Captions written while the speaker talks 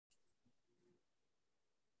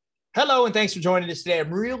Hello, and thanks for joining us today.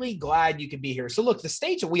 I'm really glad you could be here. So look, the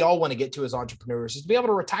stage that we all want to get to as entrepreneurs is to be able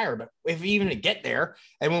to retire, but if we even to get there,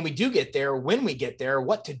 and when we do get there, when we get there,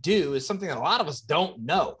 what to do is something that a lot of us don't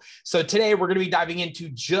know. So today we're going to be diving into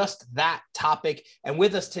just that topic. And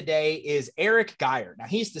with us today is Eric Geier. Now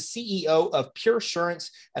he's the CEO of Puresurance,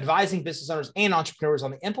 advising business owners and entrepreneurs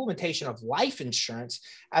on the implementation of life insurance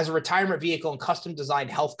as a retirement vehicle and custom designed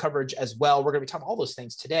health coverage as well. We're going to be talking all those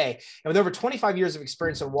things today. And with over 25 years of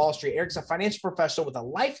experience in Wall Street, Eric's a financial professional with a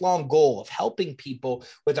lifelong goal of helping people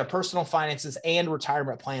with their personal finances and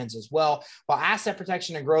retirement plans as well. While asset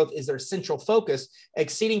protection and growth is their central focus,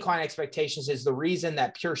 exceeding client expectations is the reason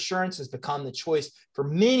that Puresurance has become the choice for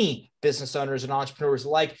many business owners and entrepreneurs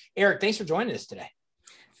alike. Eric, thanks for joining us today.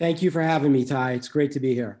 Thank you for having me, Ty. It's great to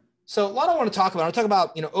be here. So a lot I want to talk about. I want to talk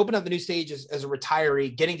about, open up the new stage as a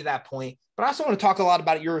retiree, getting to that point. But I also want to talk a lot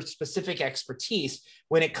about your specific expertise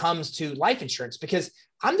when it comes to life insurance, because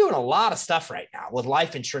I'm doing a lot of stuff right now with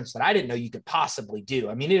life insurance that I didn't know you could possibly do.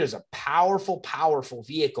 I mean, it is a powerful, powerful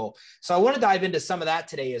vehicle. So I want to dive into some of that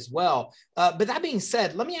today as well. But that being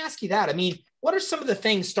said, let me ask you that. I mean, what are some of the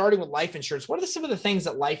things, starting with life insurance, what are some of the things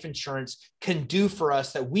that life insurance can do for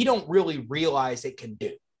us that we don't really realize it can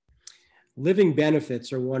do? Living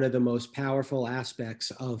benefits are one of the most powerful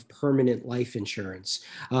aspects of permanent life insurance.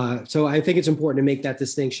 So I think it's important to make that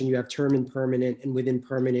distinction. You have term and permanent, and within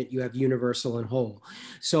permanent, you have universal and whole.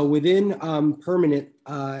 So within permanent,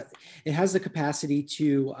 it has the capacity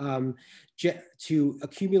to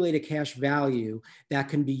accumulate a cash value that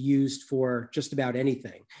can be used for just about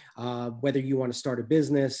anything. Whether you want to start a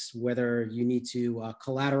business, whether you need to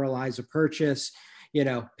collateralize a purchase,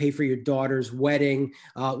 pay for your daughter's wedding,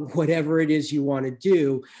 whatever it is you want to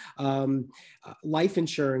do. Life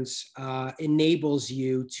insurance enables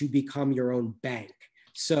you to become your own bank.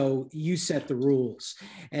 So you set the rules.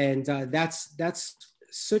 And that's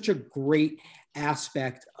such a great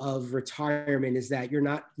aspect of retirement, is that you're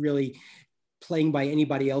not really playing by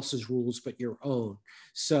anybody else's rules but your own.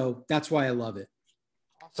 So that's why I love it.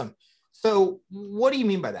 Awesome. So what do you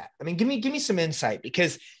mean by that? I mean, give me some insight,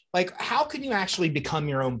 because how can you actually become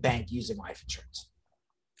your own bank using life insurance?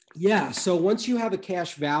 Yeah. So once you have a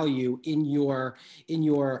cash value in your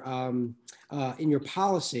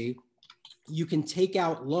policy, you can take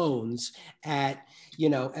out loans at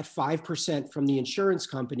 5% from the insurance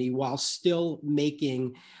company while still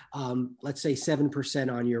making, let's say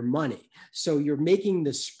 7% on your money. So you're making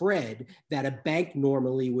the spread that a bank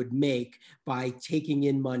normally would make by taking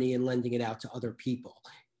in money and lending it out to other people.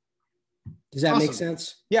 Does that make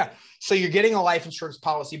sense? Yeah. So you're getting a life insurance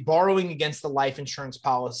policy, borrowing against the life insurance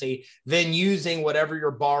policy, then using whatever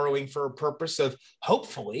you're borrowing for a purpose of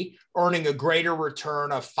hopefully earning a greater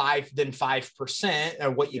return of 5%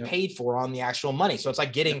 of what you paid for on the actual money. So it's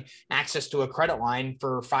like getting access to a credit line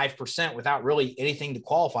for 5% without really anything to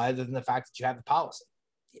qualify other than the fact that you have the policy.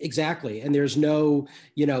 Exactly. And there's no,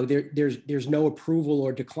 there's no approval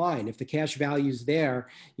or decline. If the cash value is there,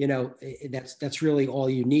 that's really all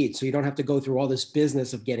you need. So you don't have to go through all this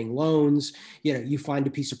business of getting loans. You find a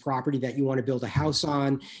piece of property that you want to build a house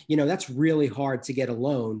on. That's really hard to get a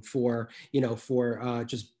loan for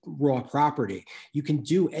just raw property. You can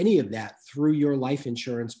do any of that through your life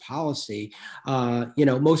insurance policy.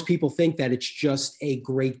 Most people think that it's just a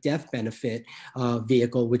great death benefit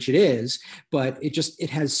vehicle, which it is, but it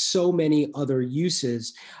has so many other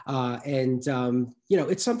uses.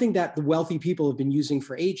 It's something that the wealthy people have been using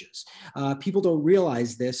for ages. People don't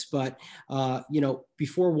realize this, but,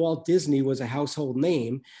 before Walt Disney was a household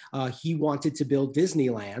name, he wanted to build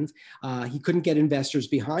Disneyland. He couldn't get investors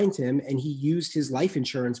behind him, and he used his life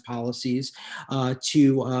insurance policies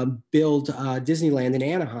to build Disneyland in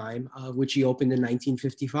Anaheim, which he opened in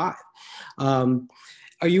 1955.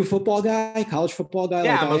 Are you a football guy, college football guy?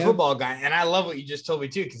 Yeah, I'm a football guy. And I love what you just told me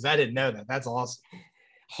too, because I didn't know that. That's awesome.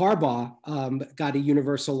 Harbaugh got a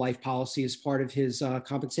universal life policy as part of his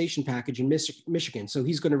compensation package in Michigan. So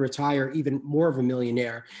he's going to retire even more of a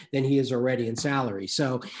millionaire than he is already in salary.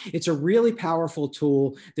 So it's a really powerful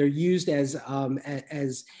tool. They're used as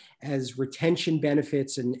retention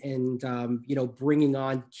benefits and bringing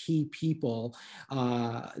on key people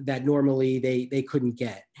that normally they couldn't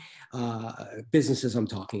get. Businesses I'm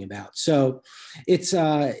talking about. So it's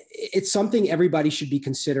something everybody should be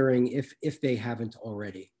considering if they haven't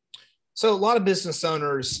already. So a lot of business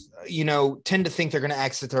owners, tend to think they're going to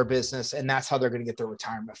exit their business and that's how they're going to get their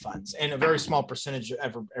retirement funds. And a very small percentage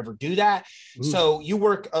ever do that. So you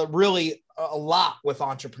work really a lot with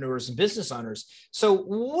entrepreneurs and business owners. So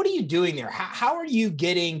what are you doing there? How are you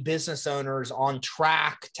getting business owners on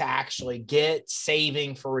track to actually get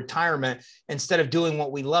saving for retirement instead of doing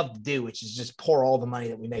what we love to do, which is just pour all the money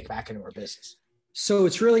that we make back into our business? So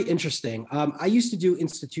it's really interesting. I used to do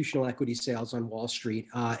institutional equity sales on Wall Street,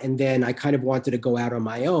 and then I kind of wanted to go out on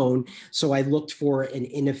my own. So I looked for an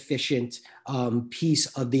inefficient piece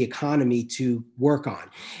of the economy to work on.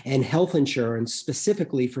 And health insurance,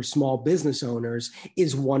 specifically for small business owners,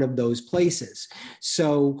 is one of those places.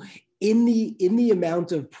 So in the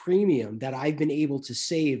amount of premium that I've been able to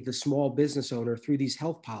save the small business owner through these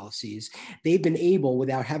health policies, they've been able,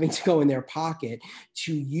 without having to go in their pocket,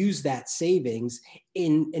 to use that savings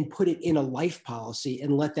and put it in a life policy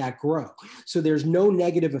and let that grow. So there's no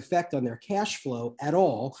negative effect on their cash flow at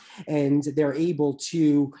all. And they're able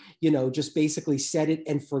to, just basically set it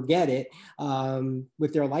and forget it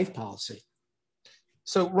with their life policy.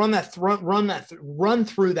 So run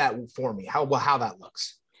through that for me, how that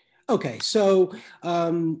looks. Okay, so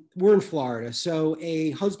we're in Florida. So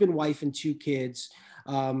a husband, wife, and 2 kids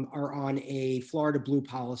are on a Florida Blue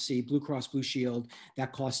policy, Blue Cross Blue Shield,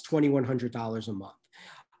 that costs $2,100 a month.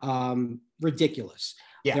 Ridiculous.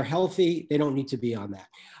 Yeah. They're healthy. They don't need to be on that.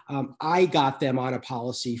 I got them on a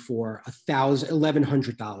policy for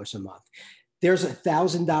 $1,100 a month. There's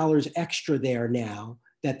 $1,000 extra there now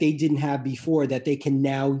that they didn't have before that they can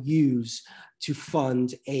now use to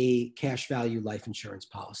fund a cash value life insurance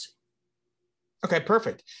policy. Okay,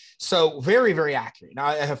 perfect. So very, very accurate.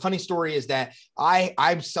 Now, a funny story is that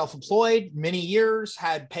I'm self-employed, many years,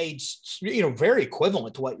 had paid, very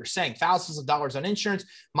equivalent to what you're saying, thousands of dollars on insurance.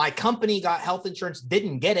 My company got health insurance,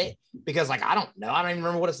 didn't get it because I don't know. I don't even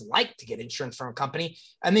remember what it's like to get insurance from a company.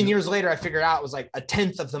 And then years later, I figured out it was like a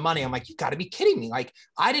tenth of the money. I'm like, you got to be kidding me.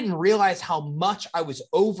 I didn't realize how much I was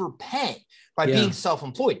overpaying by being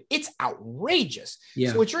self-employed. It's outrageous.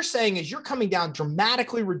 So what you're saying is you're coming down,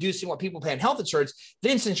 dramatically reducing what people pay in health insurance.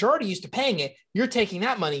 Then since you're already used to paying it, you're taking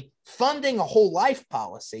that money, funding a whole life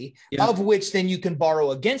policy, of which then you can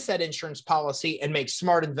borrow against that insurance policy and make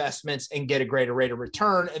smart investments and get a greater rate of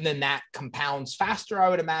return. And then that compounds faster, I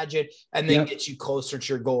would imagine, and then gets you closer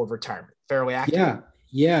to your goal of retirement. Fairly accurate?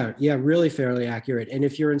 Yeah, really fairly accurate. And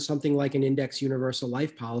if you're in something like an index universal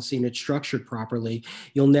life policy and it's structured properly,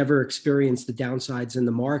 you'll never experience the downsides in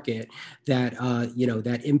the market that,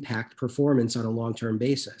 that impact performance on a long-term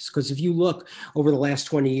basis. Because if you look over the last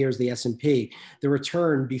 20 years, the S&P, the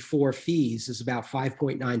return before fees is about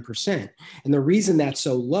 5.9%. And the reason that's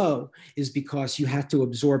so low is because you have to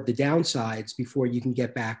absorb the downsides before you can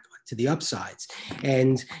get back to the upsides.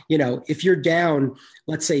 And, if you're down,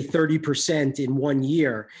 let's say 30% in 1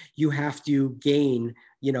 year, you have to gain,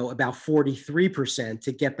 about 43%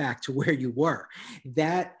 to get back to where you were.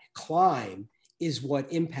 That climb is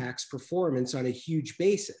what impacts performance on a huge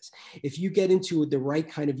basis. If you get into the right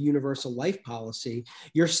kind of universal life policy,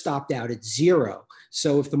 you're stopped out at 0.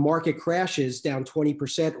 So if the market crashes down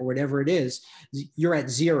 20% or whatever it is, you're at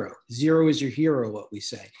 0. 0 is your hero, what we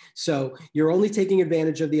say. So you're only taking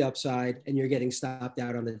advantage of the upside and you're getting stopped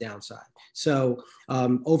out on the downside. So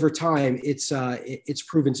over time, it's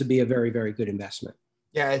proven to be a very, very good investment.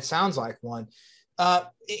 Yeah, it sounds like one.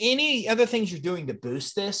 Any other things you're doing to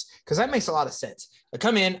boost this? Because that makes a lot of sense. I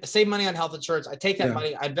come in, I save money on health insurance, I take that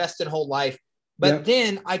money, I invest in whole life, but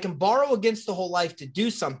then I can borrow against the whole life to do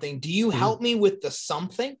something. Do you help me with the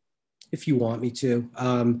something? If you want me to.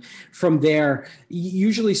 From there,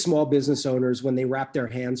 usually small business owners, when they wrap their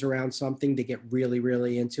hands around something, they get really,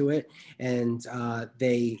 really into it, and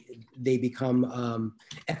they become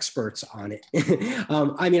experts on it.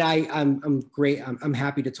 I'm great. I'm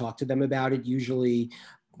happy to talk to them about it. Usually,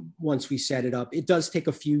 once we set it up, it does take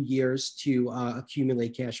a few years to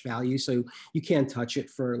accumulate cash value. So you can't touch it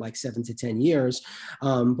for like 7 to 10 years.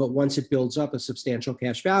 But once it builds up a substantial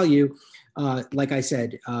cash value, like I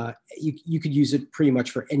said, you could use it pretty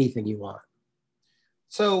much for anything you want.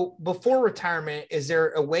 So before retirement, is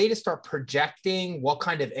there a way to start projecting what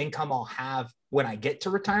kind of income I'll have when I get to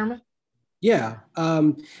retirement? Yeah,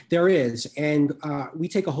 there is. And we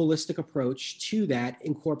take a holistic approach to that,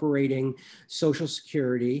 incorporating Social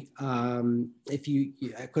Security.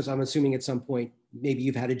 Because I'm assuming at some point, maybe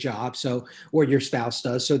you've had a job, or your spouse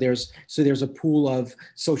does. So there's a pool of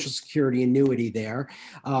Social Security annuity there.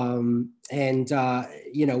 We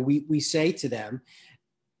say to them,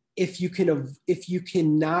 if you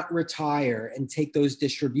cannot retire and take those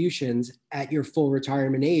distributions at your full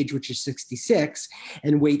retirement age, which is 66,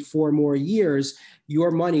 and wait 4 more years,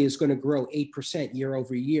 your money is going to grow 8% year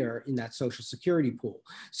over year in that Social Security pool.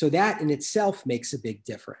 So that in itself makes a big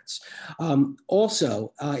difference.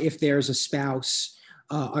 Also, if there's a spouse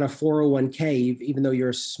on a 401k, even though you're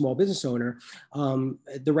a small business owner,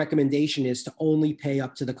 the recommendation is to only pay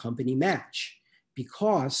up to the company match,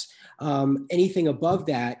 because anything above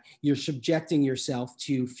that, you're subjecting yourself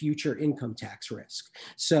to future income tax risk.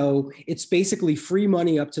 So it's basically free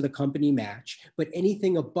money up to the company match, but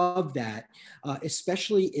anything above that,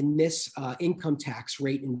 especially in this income tax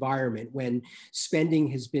rate environment, when spending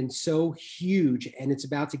has been so huge and it's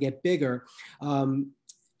about to get bigger,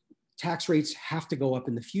 tax rates have to go up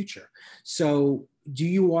in the future. So do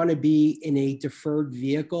you want to be in a deferred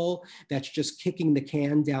vehicle that's just kicking the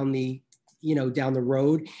can down the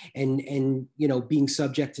road and being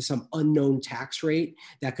subject to some unknown tax rate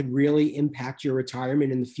that could really impact your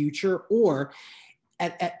retirement in the future? Or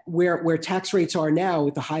at where tax rates are now,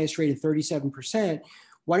 with the highest rate of 37%,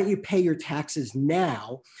 why don't you pay your taxes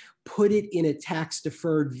now, put it in a tax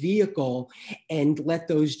deferred vehicle, and let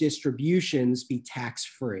those distributions be tax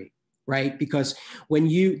free? Right? Because when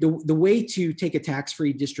the way to take a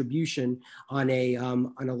tax-free distribution on a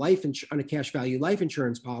cash value life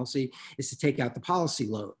insurance policy is to take out the policy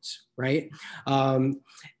loans, right?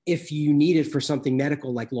 If you need it for something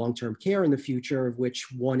medical like long-term care in the future, of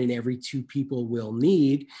which 1 in every 2 people will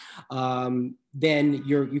need, then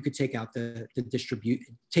you could take out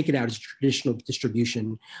take it out as traditional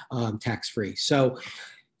distribution, tax-free. So,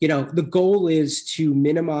 the goal is to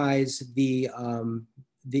minimize the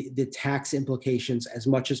tax implications as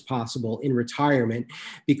much as possible in retirement,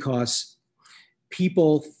 because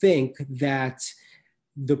people think that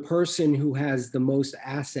the person who has the most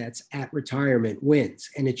assets at retirement wins,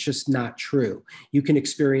 and it's just not true. You can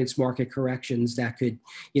experience market corrections that could,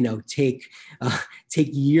 take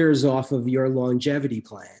years off of your longevity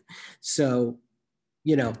plan. So,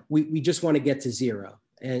 we just want to get to zero,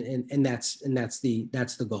 and that's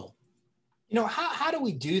the goal. How do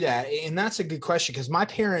we do that? And that's a good question, because my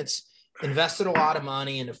parents invested a lot of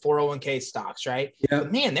money into 401k stocks, right? Yeah.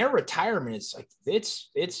 But man, their retirement is like, it's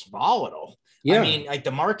volatile. Yeah. I mean, like,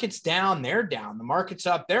 the market's down, they're down. The market's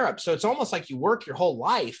up, they're up. So it's almost like you work your whole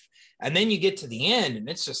life and then you get to the end and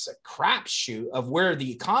it's just a crapshoot of where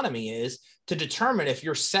the economy is to determine if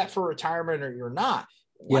you're set for retirement or you're not.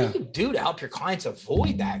 What do you do to help your clients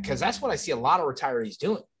avoid that? Because that's what I see a lot of retirees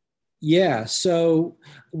doing. Yeah. So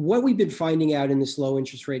what we've been finding out in this low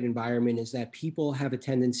interest rate environment is that people have a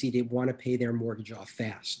tendency to want to pay their mortgage off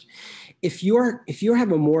fast. If you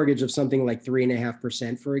have a mortgage of something like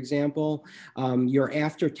 3.5%, for example, your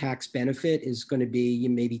after-tax benefit is going to be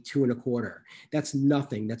maybe 2.25%. That's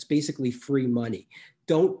nothing. That's basically free money.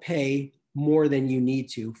 Don't pay more than you need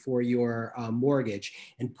to for your mortgage,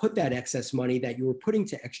 and put that excess money that you were putting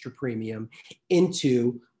to extra premium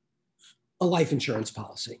into a life insurance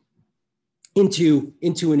policy, into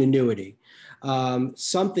an annuity,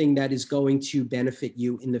 something that is going to benefit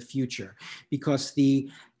you in the future, because the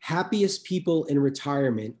happiest people in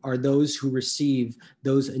retirement are those who receive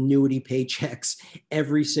those annuity paychecks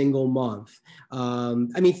every single month. You're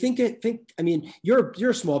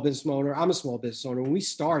a small business owner. I'm a small business owner. When we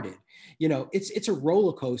started, it's a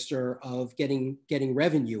roller coaster of getting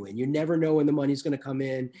revenue in. You never know when the money's going to come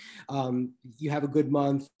in. You have a good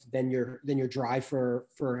month, then you're dry for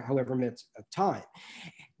however much of time.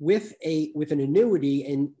 With an annuity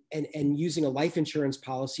and using a life insurance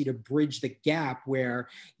policy to bridge the gap where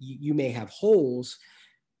you may have holes,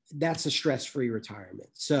 that's a stress-free retirement.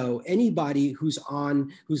 So anybody who's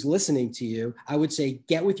listening to you, I would say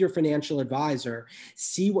get with your financial advisor,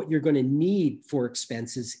 see what you're going to need for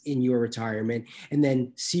expenses in your retirement, and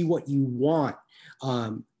then see what you want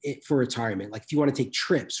for retirement. Like if you want to take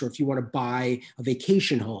trips, or if you want to buy a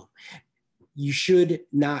vacation home, you should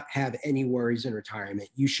not have any worries in retirement.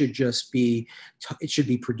 You should just it should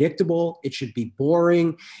be predictable. It should be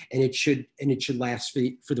boring, and it should last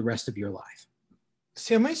for the rest of your life.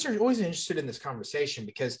 See, I'm always interested in this conversation,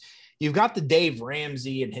 because you've got the Dave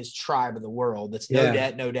Ramsey and his tribe of the world. That's no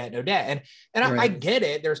debt, no debt, no debt. And right. I get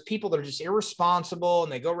it. There's people that are just irresponsible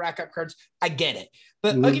and they go rack up credits. I get it.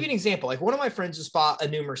 But I'll give you an example. Like, one of my friends just bought a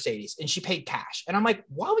new Mercedes and she paid cash. And I'm like,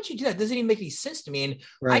 why would you do that? It doesn't even make any sense to me. And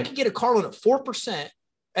I could get a car loan at 4%.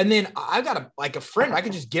 And then I've got a friend, I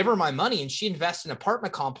could just give her my money and she invests in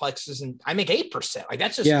apartment complexes and I make 8%. Like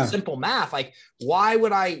that's just simple math. Like why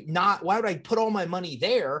would I put all my money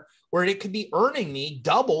there where it could be earning me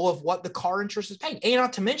double of what the car interest is paying? And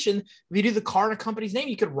not to mention, if you do the car in a company's name,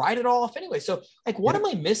 you could write it all off anyway. So like, what am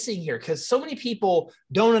I missing here? Because so many people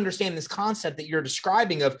don't understand this concept that you're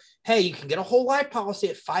describing of, hey, you can get a whole life policy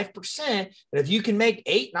at 5%, but if you can make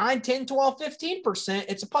 8, 9, 10, 12, 15%,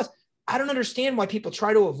 it's a plus. I don't understand why people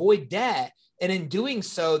try to avoid debt. And in doing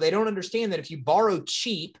so, they don't understand that if you borrow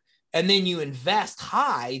cheap and then you invest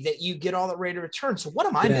high, that you get all that rate of return. So what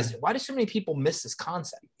am I missing? Why do so many people miss this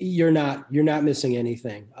concept? You're not missing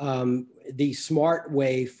anything. The smart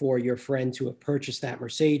way for your friend to have purchased that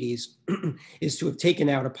Mercedes is to have taken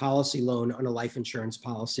out a policy loan on a life insurance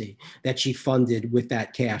policy that she funded with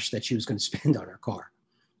that cash that she was going to spend on her car.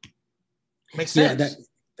 Makes sense.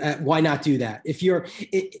 Why not do that?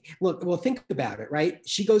 Think about it, right?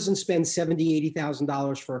 She goes and spends $70,000,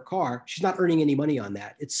 $80,000 for a car. She's not earning any money on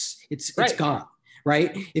that. It's gone,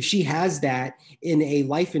 right? If she has that in a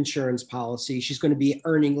life insurance policy, she's going to be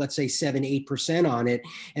earning, let's say 7, 8% on it.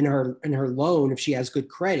 And her loan, if she has good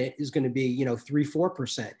credit, is going to be, 3,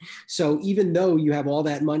 4%. So even though you have all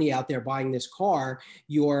that money out there buying this car,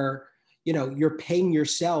 you're paying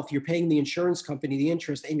yourself, you're paying the insurance company the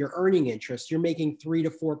interest, and you're earning interest. You're making 3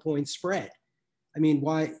 to 4 point spread. I mean,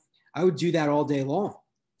 why? I would do that all day long.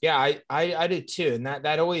 Yeah, I did too. And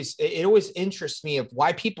that always interests me of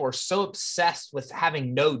why people are so obsessed with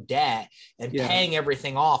having no debt and paying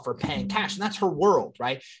everything off or paying cash. And that's her world,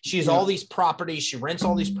 right? She has all these properties. She rents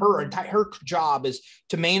all these, her job is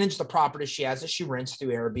to manage the properties she has that she rents through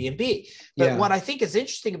Airbnb. But what I think is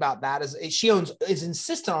interesting about that is she is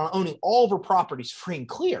insistent on owning all of her properties free and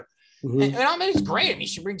clear. Mm-hmm. And I mean, it's great. I mean,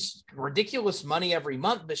 she brings ridiculous money every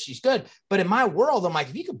month, but she's good. But in my world, I'm like,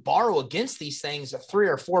 if you could borrow against these things at 3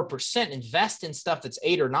 or 4%, invest in stuff that's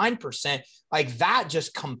 8 or 9%, like that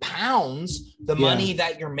just compounds the money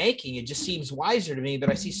that you're making. It just seems wiser to me. But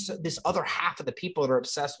I see this other half of the people that are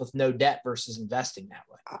obsessed with no debt versus investing that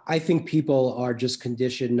way. I think people are just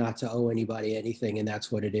conditioned not to owe anybody anything, and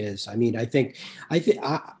that's what it is. I mean, I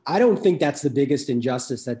don't think that's the biggest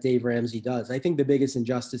injustice that Dave Ramsey does. I think the biggest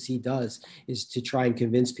injustice he does is to try and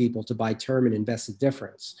convince people to buy term and invest the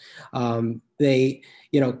difference. Term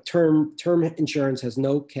insurance has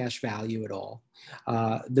no cash value at all.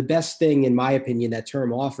 The best thing, in my opinion, that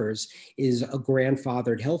term offers is a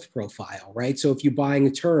grandfathered health profile, right? So if you're buying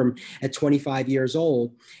a term at 25 years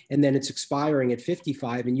old and then it's expiring at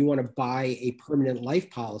 55 and you want to buy a permanent life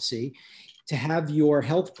policy, to have your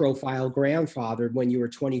health profile grandfathered when you were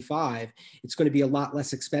 25, it's going to be a lot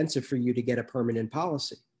less expensive for you to get a permanent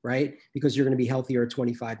policy, right? Because you're going to be healthier at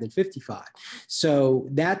 25 than 55. So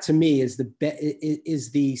that to me is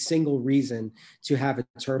the single reason to have a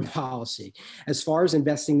term policy. As far as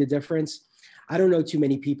investing the difference, I don't know too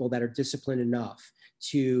many people that are disciplined enough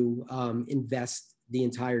to invest the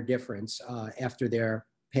entire difference after they're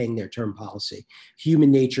paying their term policy. Human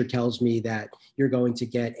nature tells me that you're going to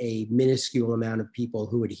get a minuscule amount of people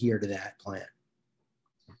who adhere to that plan.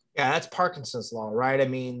 Yeah, that's Parkinson's law, right? I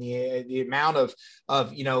mean, the amount of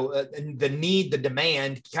the need, the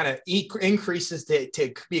demand kind of increases to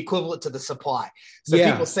be equivalent to the supply. So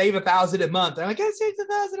people save 1,000 a month. They're like, I saved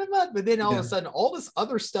 1,000 a month, but then all of a sudden, all this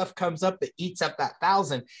other stuff comes up that eats up that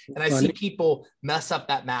 1,000, and I see people mess up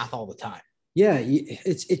that math all the time. Yeah,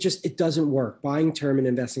 it doesn't work. Buying term and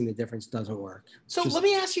investing the difference doesn't work. So let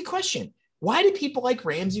me ask you a question. Why do people like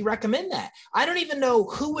Ramsey recommend that? I don't even know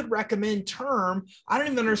who would recommend term. I don't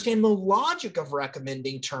even understand the logic of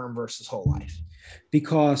recommending term versus whole life.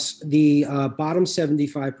 Because the bottom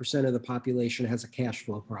 75% of the population has a cash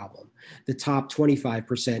flow problem. The top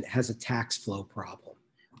 25% has a tax flow problem,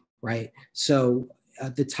 right? So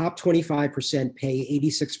the top 25% pay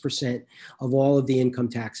 86% of all of the income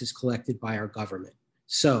taxes collected by our government.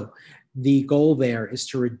 So the goal there is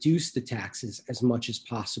to reduce the taxes as much as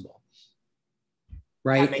possible.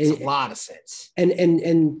 Right. That makes a lot of sense.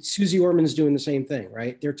 And Susie Orman's doing the same thing,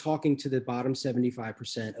 right? They're talking to the bottom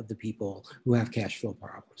 75% of the people who have cash flow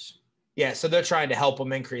problems. Yeah. So they're trying to help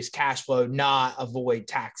them increase cash flow, not avoid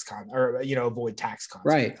tax avoid tax costs.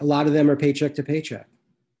 Right. A lot of them are paycheck to paycheck.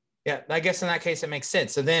 Yeah. I guess in that case, it makes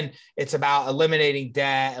sense. So then it's about eliminating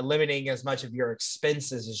debt, eliminating as much of your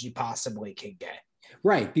expenses as you possibly can get.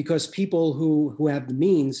 Right. Because people who have the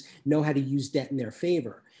means know how to use debt in their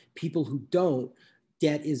favor. People who don't,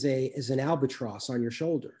 debt is an albatross on your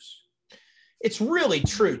shoulders. it's really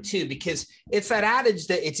true too, because it's that adage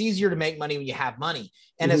that it's easier to make money when you have money.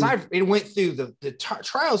 And as it went through the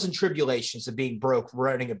trials and tribulations of being broke,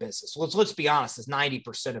 running a business, let's be honest, it's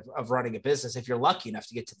 90% of running a business if you're lucky enough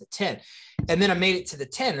to get to the 10. And then I made it to the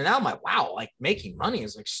 10. And now I'm like, wow, like making money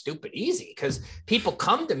is like stupid easy, because people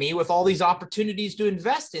come to me with all these opportunities to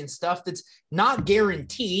invest in stuff that's not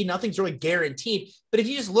guaranteed. Nothing's really guaranteed. But if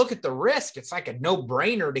you just look at the risk, it's like a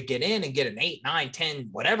no-brainer to get in and get an 8, 9, 10,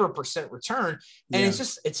 whatever percent return. And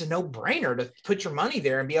it's a no-brainer to put your money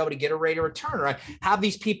there and be able to get a rate of return. Right? Have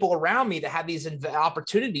these people around me that have these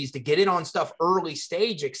opportunities to get in on stuff early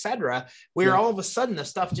stage, et cetera, where all of a sudden the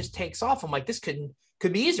stuff just takes off. I'm like, this could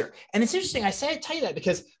be easier. And it's interesting. I tell you that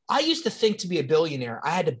because I used to think to be a billionaire, I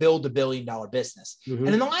had to build $1 billion business. And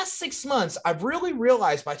in the last 6 months, I've really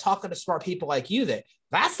realized by talking to smart people like you that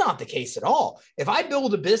that's not the case at all. If I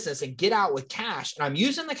build a business and get out with cash, and I'm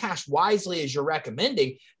using the cash wisely as you're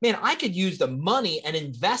recommending, man, I could use the money and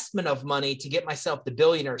investment of money to get myself the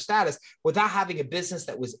billionaire status without having a business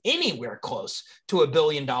that was anywhere close to $1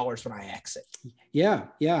 billion when I exit. Yeah.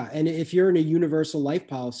 And if you're in a universal life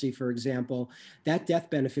policy, for example, that death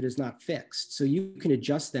benefit is not fixed. So you can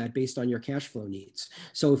adjust that based on your cash flow needs.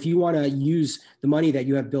 So if you want to use the money that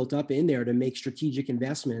you have built up in there to make strategic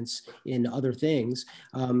investments in other things,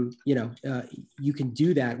 you can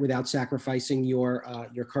do that without sacrificing your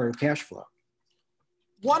current cash flow.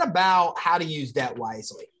 What about how to use debt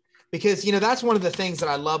wisely? Because, that's one of the things that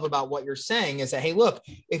I love about what you're saying is that, hey, look,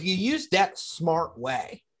 if you use debt smart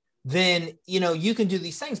way, then, you can do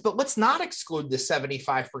these things, but let's not exclude the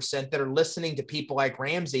 75% that are listening to people like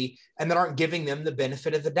Ramsey and that aren't giving them the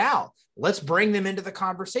benefit of the doubt. Let's bring them into the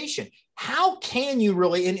conversation. How can you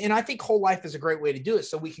really, and I think whole life is a great way to do it.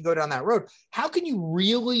 So we can go down that road. How can you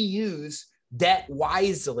really use debt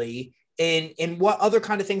wisely? And what other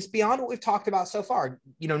kind of things beyond what we've talked about so far,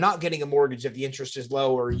 not getting a mortgage if the interest is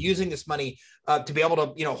low, or using this money to be able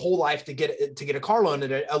to, whole life to get a car loan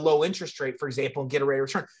at a low interest rate, for example, and get a rate of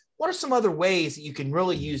return. What are some other ways that you can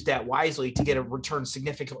really use debt wisely to get a return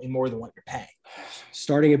significantly more than what you're paying?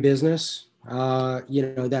 Starting a business.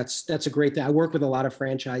 That's a great thing. I work with a lot of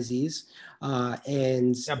franchisees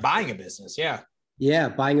and buying a business. Yeah,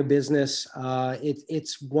 buying a business,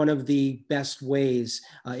 it's one of the best ways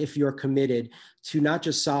if you're committed to not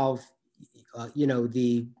just solve,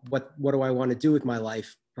 the what do I want to do with my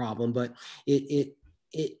life problem, but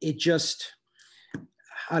it just,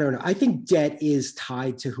 I don't know. I think debt is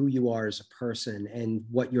tied to who you are as a person and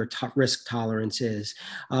what your risk tolerance is.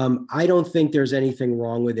 I don't think there's anything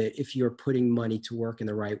wrong with it if you're putting money to work in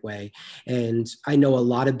the right way. And I know a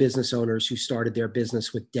lot of business owners who started their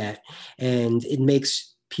business with debt, and it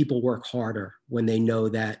makes people work harder when they know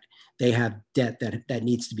that they have debt that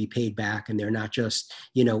needs to be paid back, and they're not just,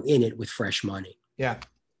 in it with fresh money. Yeah,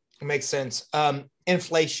 it makes sense.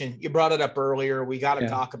 Inflation, you brought it up earlier. We got to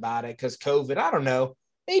talk about it because COVID, I don't know.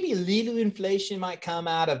 Maybe a little inflation might come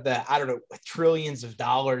out of the, trillions of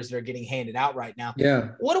dollars that are getting handed out right now. Yeah.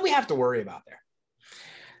 What do we have to worry about there?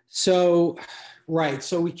 So, right.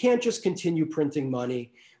 So we can't just continue printing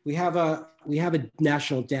money. We have a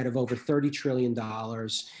national debt of over $30 trillion.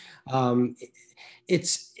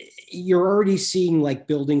 You're already seeing like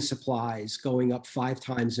building supplies going up 5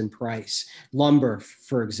 times in price. Lumber,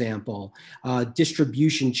 for example,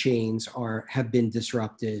 distribution chains have been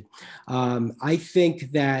disrupted. I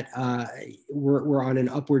think that we're on an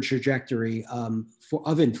upward trajectory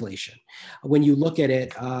of inflation. When you look at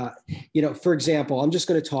it, for example, I'm just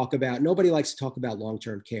going to talk about, nobody likes to talk about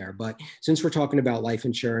long-term care, but since we're talking about life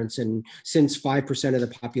insurance, and since 5% of the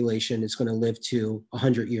population is going to live to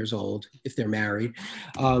 100 years old if they're married,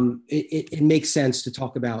 it makes sense to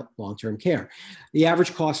talk about long-term care. The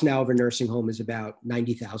average cost now of a nursing home is about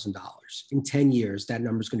 $90,000. In 10 years, that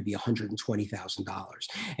number is going to be $120,000.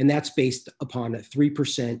 And that's based upon a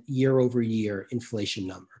 3% year over year inflation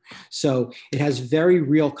number. So it has very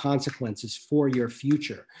real consequences for your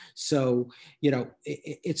future. So,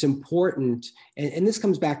 it's important. And this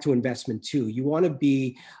comes back to investment too. You want to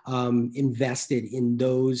be invested in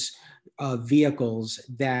those vehicles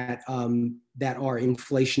that are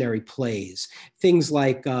inflationary plays, things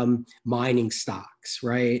like mining stocks,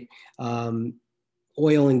 right?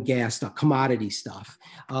 Oil and gas stuff, commodity stuff.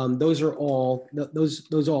 Those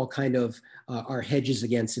all kind of are hedges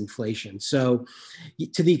against inflation. So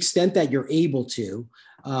to the extent that you're able to,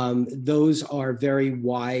 those are very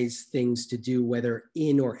wise things to do, whether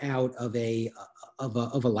in or out of a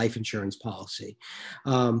life insurance policy.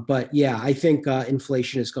 But yeah, I think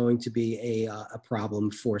inflation is going to be a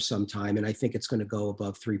problem for some time, and I think it's going to go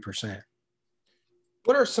above 3%.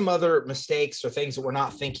 What are some other mistakes or things that we're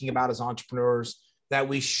not thinking about as entrepreneurs that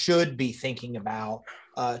we should be thinking about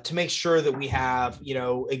to make sure that we have,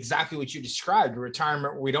 exactly what you described, a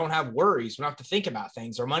retirement where we don't have worries, we don't have to think about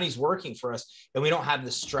things, our money's working for us, and we don't have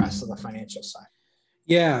the stress of the financial side?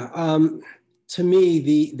 Yeah. To me,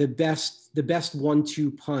 the best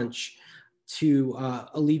 1-2 punch to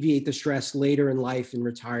alleviate the stress later in life in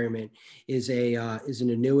retirement is an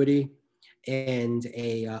annuity and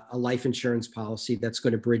a life insurance policy that's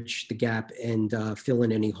going to bridge the gap and fill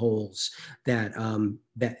in any holes that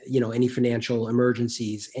any financial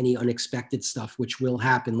emergencies, any unexpected stuff, which will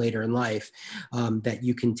happen later in life, that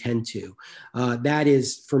you can tend to. That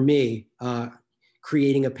is, for me,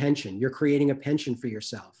 creating a pension. You're creating a pension for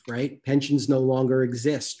yourself, right? Pensions no longer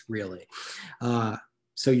exist, really.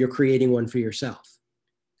 So you're creating one for yourself.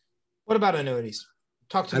 What about annuities?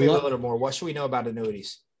 Talk to me a little more. What should we know about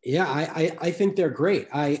annuities? Yeah, I think they're great.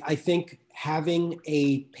 I think having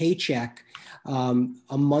a paycheck,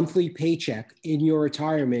 a monthly paycheck in your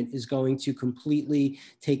retirement is going to completely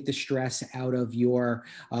take the stress out of your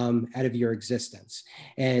existence.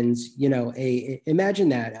 And, imagine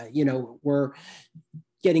that, we're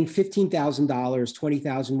getting $15,000,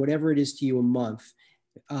 $20,000, whatever it is to you a month,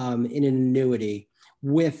 in an annuity,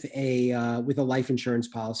 with a life insurance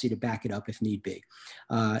policy to back it up if need be.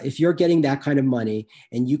 If you're getting that kind of money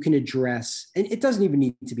and you can address, and it doesn't even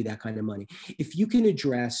need to be that kind of money, if you can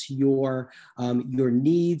address your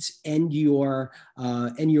needs and your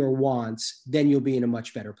wants, then you'll be in a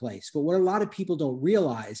much better place. But what a lot of people don't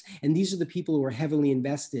realize, and these are the people who are heavily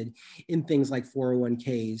invested in things like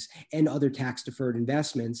 401ks and other tax deferred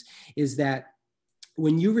investments, is that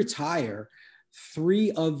when you retire,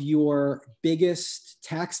 3 of your biggest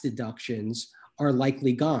tax deductions are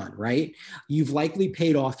likely gone, right? You've likely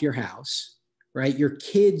paid off your house, right? Your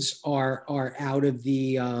kids are out of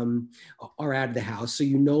the house, so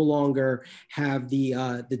you no longer have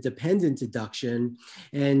the dependent deduction.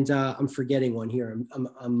 And I'm forgetting one here.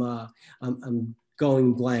 I'm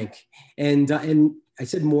going blank. And I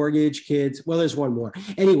said mortgage, kids. Well, there's one more.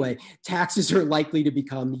 Anyway, taxes are likely to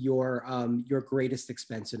become your greatest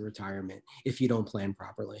expense in retirement if you don't plan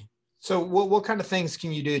properly. So what kind of things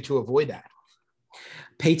can you do to avoid that?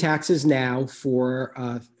 Pay taxes now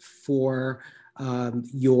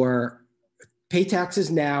pay taxes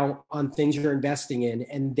now on things you're investing in,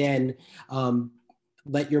 and then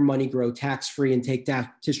let your money grow tax-free and take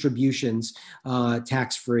distributions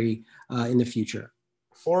tax-free in the future.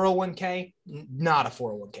 401k, not a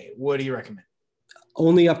 401k. What do you recommend?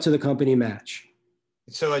 Only up to the company match.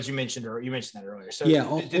 So as you mentioned that earlier. So yeah,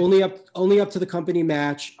 only up to the company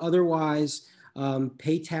match. Otherwise,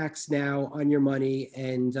 pay tax now on your money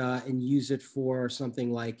and use it for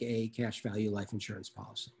something like a cash value life insurance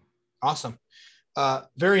policy. Awesome.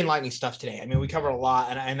 Very enlightening stuff today. I mean, we covered a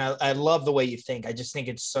lot, and I love the way you think. I just think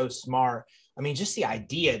it's so smart. I mean, just the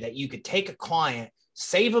idea that you could take a client,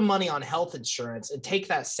 save them money on health insurance, and take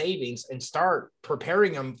that savings and start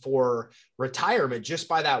preparing them for retirement just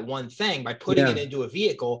by that one thing, by putting it into a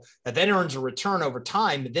vehicle that then earns a return over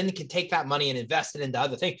time, but then they can take that money and invest it into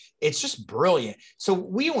other things. It's just brilliant. So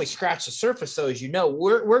we only scratched the surface. So as you know,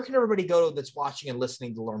 where can everybody go that's watching and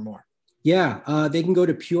listening to learn more? Yeah, they can go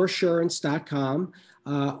to puresurance.com.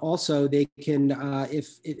 Also, they can,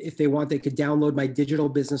 if they want, they could download my digital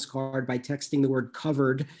business card by texting the word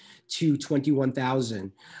covered to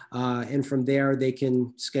 21,000. And from there, they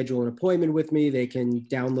can schedule an appointment with me. They can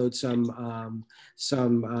download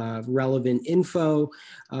some relevant info.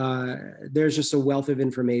 There's just a wealth of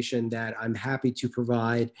information that I'm happy to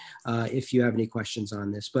provide if you have any questions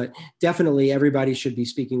on this. But definitely, everybody should be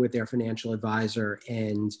speaking with their financial advisor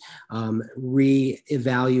and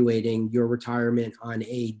re-evaluating your retirement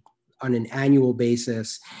on an annual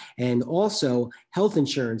basis. And also, health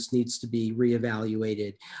insurance needs to be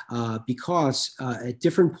reevaluated because at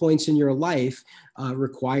different points in your life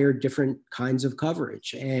require different kinds of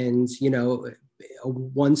coverage. And,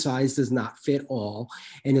 one size does not fit all,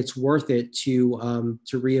 and it's worth it to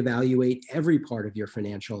reevaluate every part of your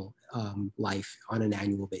financial life on an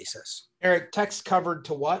annual basis. Eric, text covered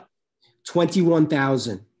to what?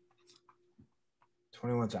 21,000.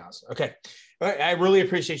 21,000. Okay. All right. I really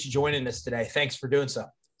appreciate you joining us today. Thanks for doing so.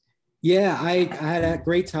 Yeah, I had a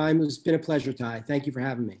great time. It's been a pleasure, Ty. Thank you for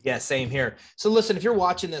having me. Yeah, same here. So listen, if you're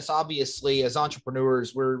watching this, obviously as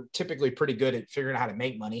entrepreneurs, we're typically pretty good at figuring out how to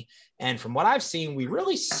make money. And from what I've seen, we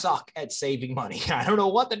really suck at saving money. I don't know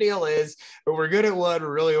what the deal is, but we're good at one.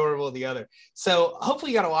 We're really horrible at the other. So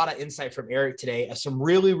hopefully you got a lot of insight from Eric today of some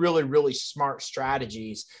really, really, really smart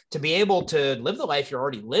strategies to be able to live the life you're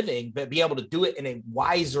already living, but be able to do it in a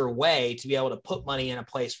wiser way, to be able to put money in a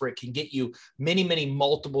place where it can get you many, many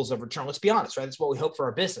multiples of return. Let's be honest, right? That's what we hope for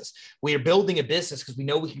our business. We are building a business because we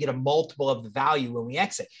know we can get a multiple of the value when we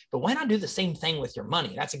exit. But why not do the same thing with your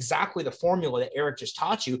money? That's exactly the formula that Eric just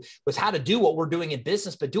taught you, was how to do what we're doing in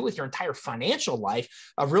business, but do it with your entire financial life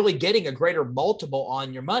of really getting a greater multiple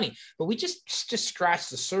on your money. But we just scratch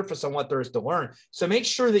the surface on what there is to learn. So make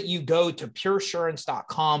sure that you go to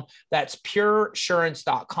puresurance.com. That's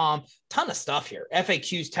puresurance.com. Ton of stuff here,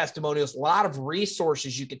 FAQs, testimonials, a lot of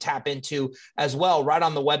resources you could tap into as well right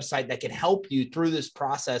on the website that can help you through this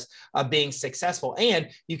process of being successful. And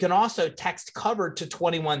you can also text covered to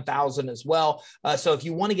 21,000 as well. So if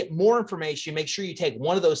you want to get more information, make sure you take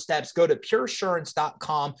one of those steps. Go to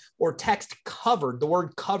puresurance.com or text covered, the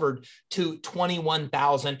word covered, to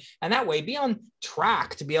 21,000. And that way be on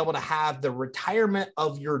track to be able to have the retirement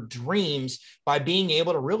of your dreams by being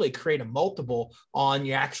able to really create a multiple on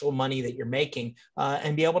your actual money that you're making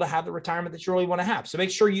and be able to have the retirement that you really want to have. So make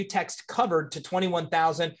sure you text covered to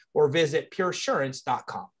 21,000 or visit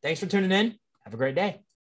puresurance.com. Thanks for tuning in. Have a great day.